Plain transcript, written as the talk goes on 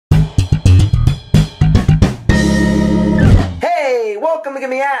to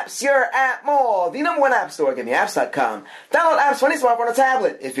GiveMeApps, your app mall, the #1 app store, GiveMeApps.com. Download apps for any smartphone or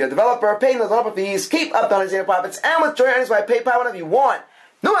tablet. If you're a developer, paying the developer fees, keep up on your profits, and withdraw your earnings by PayPal whenever you want.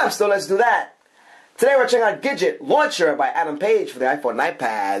 New app store, let's do that. Today we're checking out Gidjit Launcher by Adam Page for the iPhone and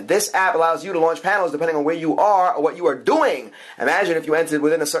iPad. This app allows you to launch panels depending on where you are or what you are doing. Imagine if you entered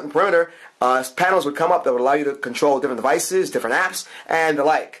within a certain perimeter, panels would come up that would allow you to control different devices, different apps, and the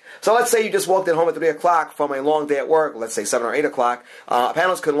like. So let's say you just walked in home at 3 o'clock from a long day at work, let's say 7 or 8 o'clock.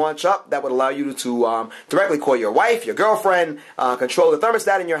 Panels could launch up that would allow you to directly call your wife, your girlfriend, control the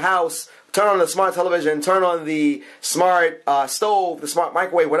thermostat in your house, turn on the smart television, turn on the smart stove, the smart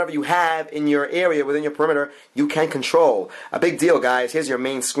microwave, whatever you have in your area within your perimeter, you can control. A big deal, guys. Here's your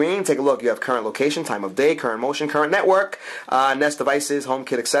main screen. Take a look. You have current location, time of day, current motion, current network, Nest devices,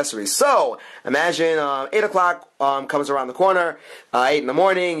 HomeKit accessories. So, imagine 8 o'clock comes around the corner, 8 in the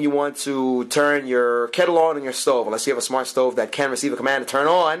morning, you want to turn your kettle on and your stove. Unless you have a smart stove that can receive a command to turn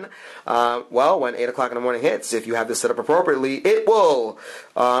on, well, when 8 o'clock in the morning hits, if you have this set up appropriately, it will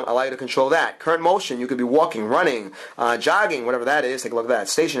allow you to control that. Current motion, you could be walking, running, jogging, whatever that is. Take a look at that.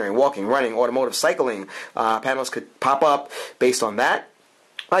 Stationary, walking, running, automotive, cycling. Panels could pop up based on that.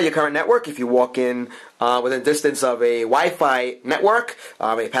 Your current network, if you walk in within distance of a Wi-Fi network,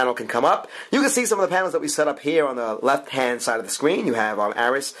 a panel can come up. You can see some of the panels that we set up here on the left-hand side of the screen. You have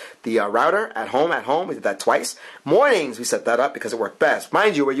Aris, the router, at home. We did that twice. Mornings, we set that up because it worked best.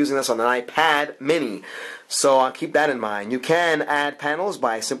 Mind you, we're using this on an iPad mini. So keep that in mind. You can add panels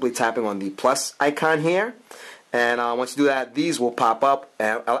by simply tapping on the plus icon here. And once you do that, these will pop up,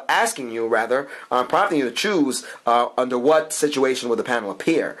 asking you, prompting you to choose under what situation will the panel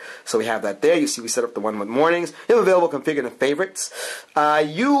appear. So we have that there. You see we set up the one with mornings. You have available configured in favorites.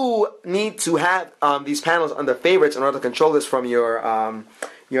 You need to have these panels under favorites in order to control this from your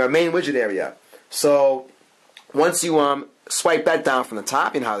main widget area. So once you swipe that down from the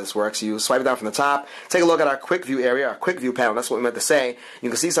top, you know how this works. You swipe it down from the top, take a look at our quick view area, our quick view panel. That's what we meant to say. You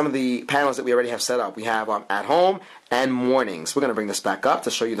can see some of the panels that we already have set up. We have at home and mornings. We're going to bring this back up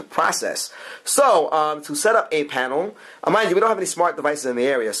to show you the process. So to set up a panel, mind you, we don't have any smart devices in the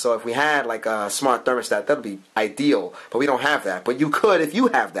area, so if we had like a smart thermostat, that would be ideal, but we don't have that. But you could if you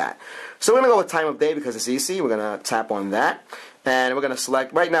have that. So we're going to go with time of day because it's easy. We're going to tap on that, and we're going to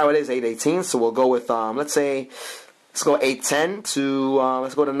select, right now it is 8:18, so we'll go with, let's go 8:10 to,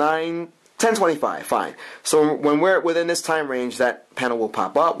 let's go to 10:25, fine. So when we're within this time range, that panel will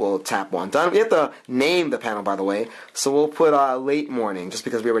pop up. We'll tap on done. We have to name the panel, by the way. So we'll put late morning, just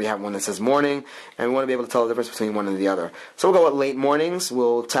because we already have one that says morning, and we want to be able to tell the difference between one and the other. So we'll go with late mornings.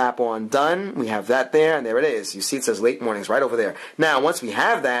 We'll tap on done. We have that there, and there it is. You see it says late mornings right over there. Now, once we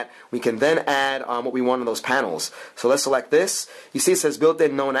have that, we can then add what we want on those panels. So let's select this. You see it says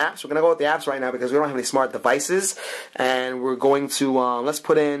built-in known apps. We're going to go with the apps right now because we don't have any smart devices, and we're going to, let's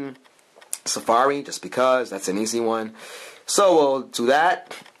put in Safari, just because that's an easy one. So we'll do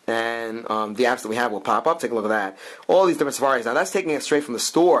that, and the apps that we have will pop up. Take a look at that. All these different Safaris. Now that's taking it straight from the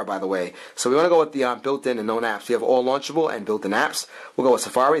store, by the way. So we want to go with the built-in and known apps. We have all launchable and built-in apps. We'll go with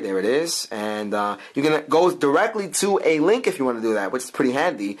Safari. There it is. And you can go directly to a link if you want to do that, which is pretty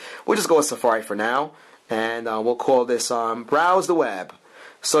handy. We'll just go with Safari for now, and we'll call this Browse the Web.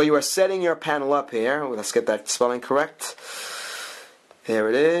 So you are setting your panel up here. Let's get that spelling correct. There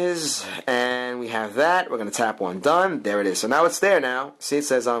it is, and we have that. We're going to tap on done. There it is. So now it's there now. See, it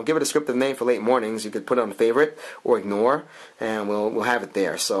says give a descriptive name for late mornings. You could put it on favorite or ignore, and we'll have it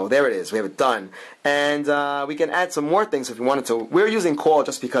there. So there it is. We have it done. And we can add some more things if you wanted to. We're using call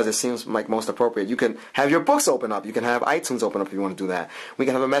just because it seems like most appropriate. You can have your books open up. You can have iTunes open up if you want to do that. We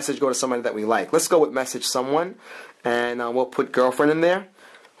can have a message go to somebody that we like. Let's go with message someone, and we'll put girlfriend in there.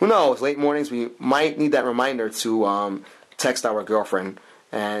 Who knows? Late mornings, we might need that reminder to text our girlfriend,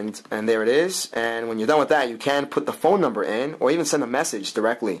 and there it is. And when you're done with that, you can put the phone number in or even send a message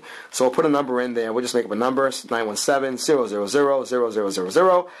directly. So we'll put a number in there. We'll just make up a number,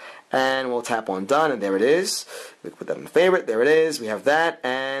 917-000-0000, and we'll tap on done, and there it is. We put that in the favorite. There it is. We have that,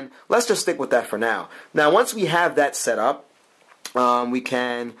 and let's just stick with that for now. Now once we have that set up, we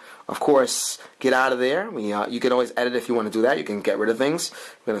can, of course, get out of there. You can always edit if you want to do that. You can get rid of things.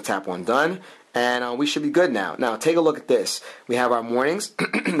 We're going to tap on done. And we should be good now. Now, take a look at this. We have our mornings.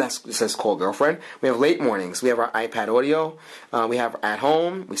 It says call girlfriend. We have late mornings. We have our iPad audio. We have at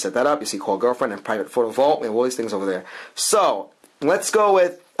home. We set that up. You see call girlfriend and private photo vault. We have all these things over there. So, let's go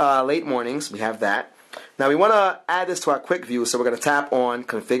with late mornings. We have that. Now, we want to add this to our quick view. So, we're going to tap on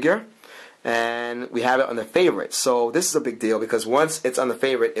configure. And we have it on the favorites. So this is a big deal because once it's on the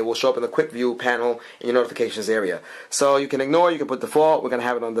favorite, it will show up in the quick view panel in your notifications area. So you can ignore, you can put default. We're going to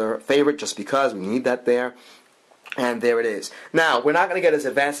have it on the favorite just because we need that there. And there it is. Now, we're not going to get as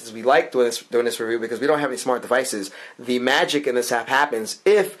advanced as we like doing this review because we don't have any smart devices. The magic in this app happens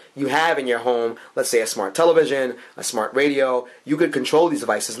if you have in your home, let's say a smart television, a smart radio. You could control these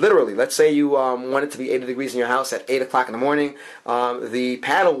devices literally. Let's say you want it to be 80 degrees in your house at 8 o'clock in the morning. The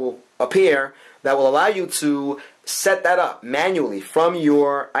panel will appear that will allow you to set that up manually from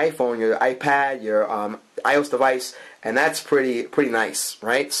your iPhone, your iPad, your iOS device, and that's pretty nice,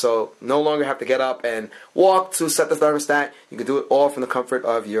 right? So no longer have to get up and walk to set the thermostat. You can do it all from the comfort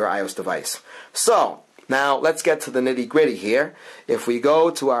of your iOS device. So now let's get to the nitty-gritty here. If we go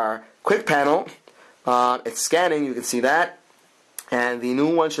to our quick panel, it's scanning. You can see that. And the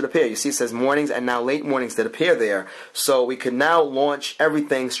new one should appear. You see it says mornings and now late mornings that appear there. So we can now launch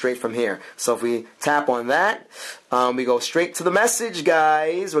everything straight from here. So if we tap on that, we go straight to the message,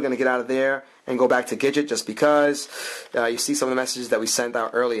 guys. We're going to get out of there and go back to Gidjit just because you see some of the messages that we sent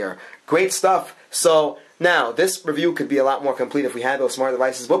out earlier. Great stuff. So now this review could be a lot more complete if we had those smart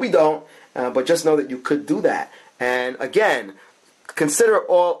devices, but we don't. But just know that you could do that. And again, consider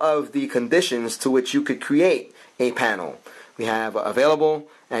all of the conditions to which you could create a panel. We have available,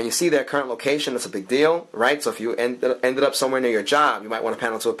 and you see their current location. That's a big deal, right? So if you ended up somewhere near your job, you might want a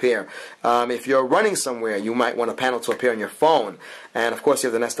panel to appear. If you're running somewhere, you might want a panel to appear on your phone. And of course, you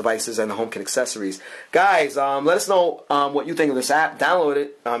have the Nest devices and the HomeKit accessories. Guys, let us know what you think of this app. Download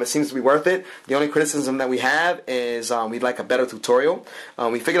it. It seems to be worth it. The only criticism that we have is we'd like a better tutorial.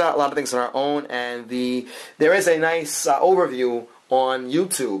 We figured out a lot of things on our own, and there is a nice overview on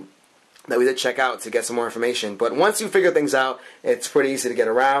YouTube that we did check out to get some more information. But once you figure things out, it's pretty easy to get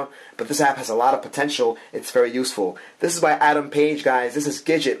around. But this app has a lot of potential. It's very useful. This is by Adam Page, guys. This is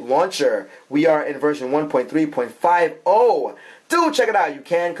Gidjit Launcher. We are in version 1.3.50. Do check it out. You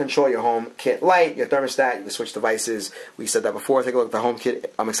can control your HomeKit Lite, your thermostat. You can switch devices. We said that before. Take a look at the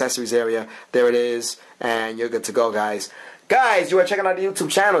HomeKit accessories area. There it is. And you're good to go, guys. Guys, you are checking out the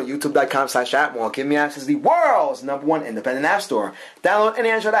YouTube channel, youtube.com/appmall. GiveMeApps is the world's #1 independent app store. Download any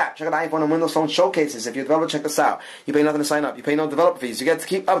Android app. Check out the iPhone and Windows Phone showcases. If you're a developer, check this out. You pay nothing to sign up. You pay no developer fees. You get to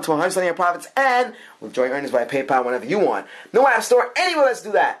keep up to 100% of your profits and withdraw your earnings by PayPal whenever you want. No app store anywhere. Let's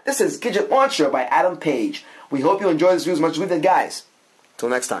do that. This is Gidjit Launcher by Adam Page. We hope you enjoy this video as much as we did, guys. Till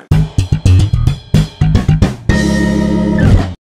next time.